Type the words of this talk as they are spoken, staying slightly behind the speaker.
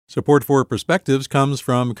Support for Perspectives comes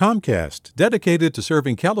from Comcast, dedicated to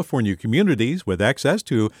serving California communities with access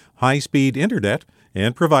to high-speed internet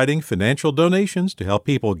and providing financial donations to help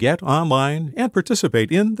people get online and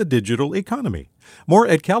participate in the digital economy. More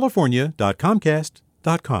at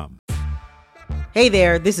california.comcast.com. Hey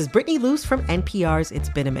there, this is Brittany Luce from NPR's It's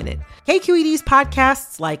Been a Minute. KQED's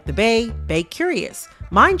podcasts like The Bay Curious,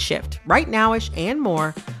 Mindshift, Right Nowish, and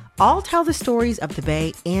more all tell the stories of the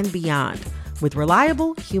Bay and beyond with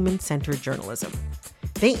reliable, human-centered journalism.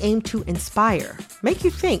 They aim to inspire, make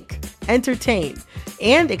you think, entertain,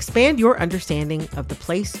 and expand your understanding of the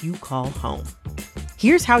place you call home.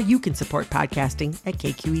 Here's how you can support podcasting at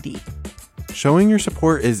KQED. Showing your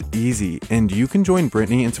support is easy, and you can join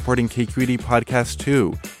Brittany in supporting KQED Podcast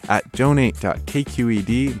too at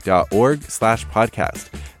donate.kqed.org/podcast.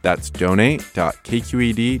 That's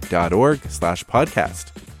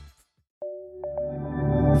donate.kqed.org/podcast.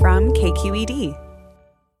 From KQED.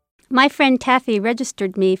 My friend Taffy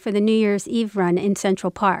registered me for the New Year's Eve run in Central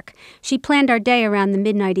Park. She planned our day around the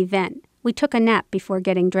midnight event. We took a nap before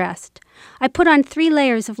getting dressed. I put on 3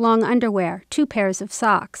 layers of long underwear, 2 pairs of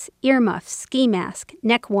socks, earmuffs, ski mask,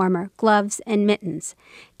 neck warmer, gloves, and mittens.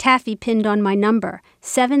 Taffy pinned on my number,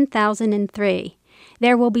 7003.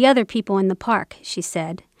 There will be other people in the park, she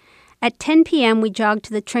said. At 10 p.m., we jogged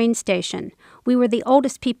to the train station. We were the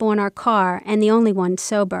oldest people in our car and the only ones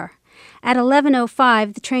sober. At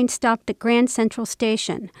 11:05, the train stopped at Grand Central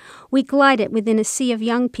Station. We glided within a sea of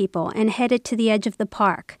young people and headed to the edge of the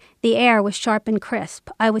park. The air was sharp and crisp.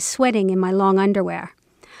 I was sweating in my long underwear.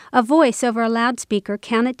 A voice over a loudspeaker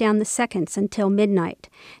counted down the seconds until midnight.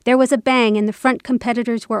 There was a bang and the front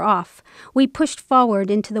competitors were off. We pushed forward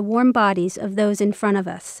into the warm bodies of those in front of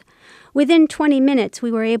us. Within 20 minutes,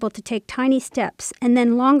 we were able to take tiny steps and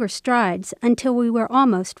then longer strides until we were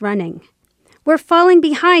almost running. "We're falling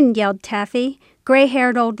behind," yelled Taffy.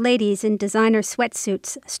 Gray-haired old ladies in designer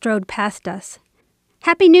sweatsuits strode past us.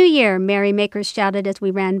 "Happy New Year," merrymakers shouted as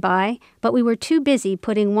we ran by, but we were too busy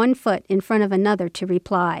putting one foot in front of another to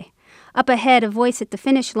reply. Up ahead, a voice at the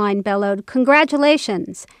finish line bellowed,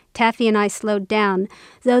 "Congratulations!" Taffy and I slowed down,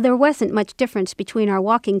 though there wasn't much difference between our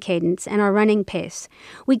walking cadence and our running pace.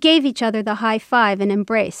 We gave each other the high five and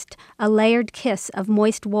embraced, a layered kiss of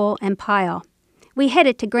moist wool and pile. We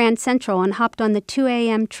headed to Grand Central and hopped on the 2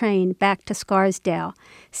 a.m. train back to Scarsdale.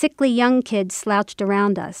 Sickly young kids slouched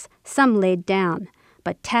around us. Some laid down.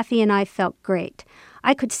 But Taffy and I felt great.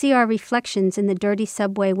 I could see our reflections in the dirty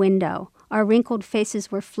subway window. Our wrinkled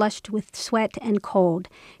faces were flushed with sweat and cold.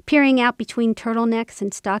 Peering out between turtlenecks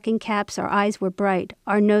and stocking caps, our eyes were bright,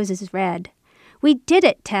 our noses red. "We did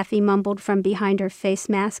it," Taffy mumbled from behind her face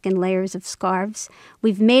mask and layers of scarves.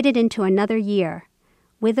 "We've made it into another year."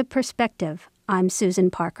 With a perspective, I'm Susan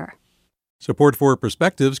Parker. Support for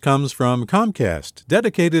Perspectives comes from Comcast,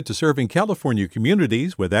 dedicated to serving California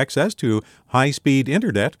communities with access to high-speed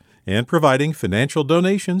internet and providing financial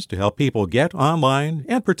donations to help people get online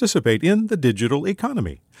and participate in the digital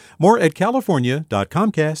economy. More at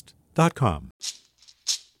california.comcast.com.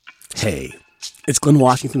 Hey, it's Glenn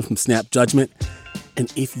Washington from Snap Judgment. And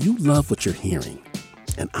if you love what you're hearing,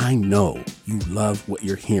 and I know you love what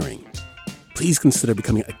you're hearing, please consider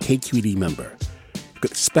becoming a KQED member. You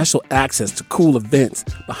get special access to cool events,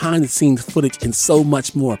 behind-the-scenes footage, and so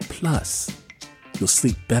much more. Plus, you'll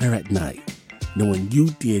sleep better at night knowing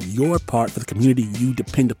you did your part for the community you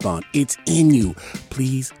depend upon. It's in you.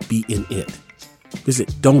 Please be in it.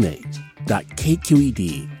 Visit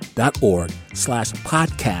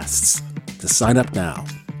donate.kqed.org/podcasts to sign up now.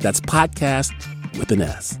 That's podcast with an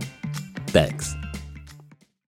S. Thanks.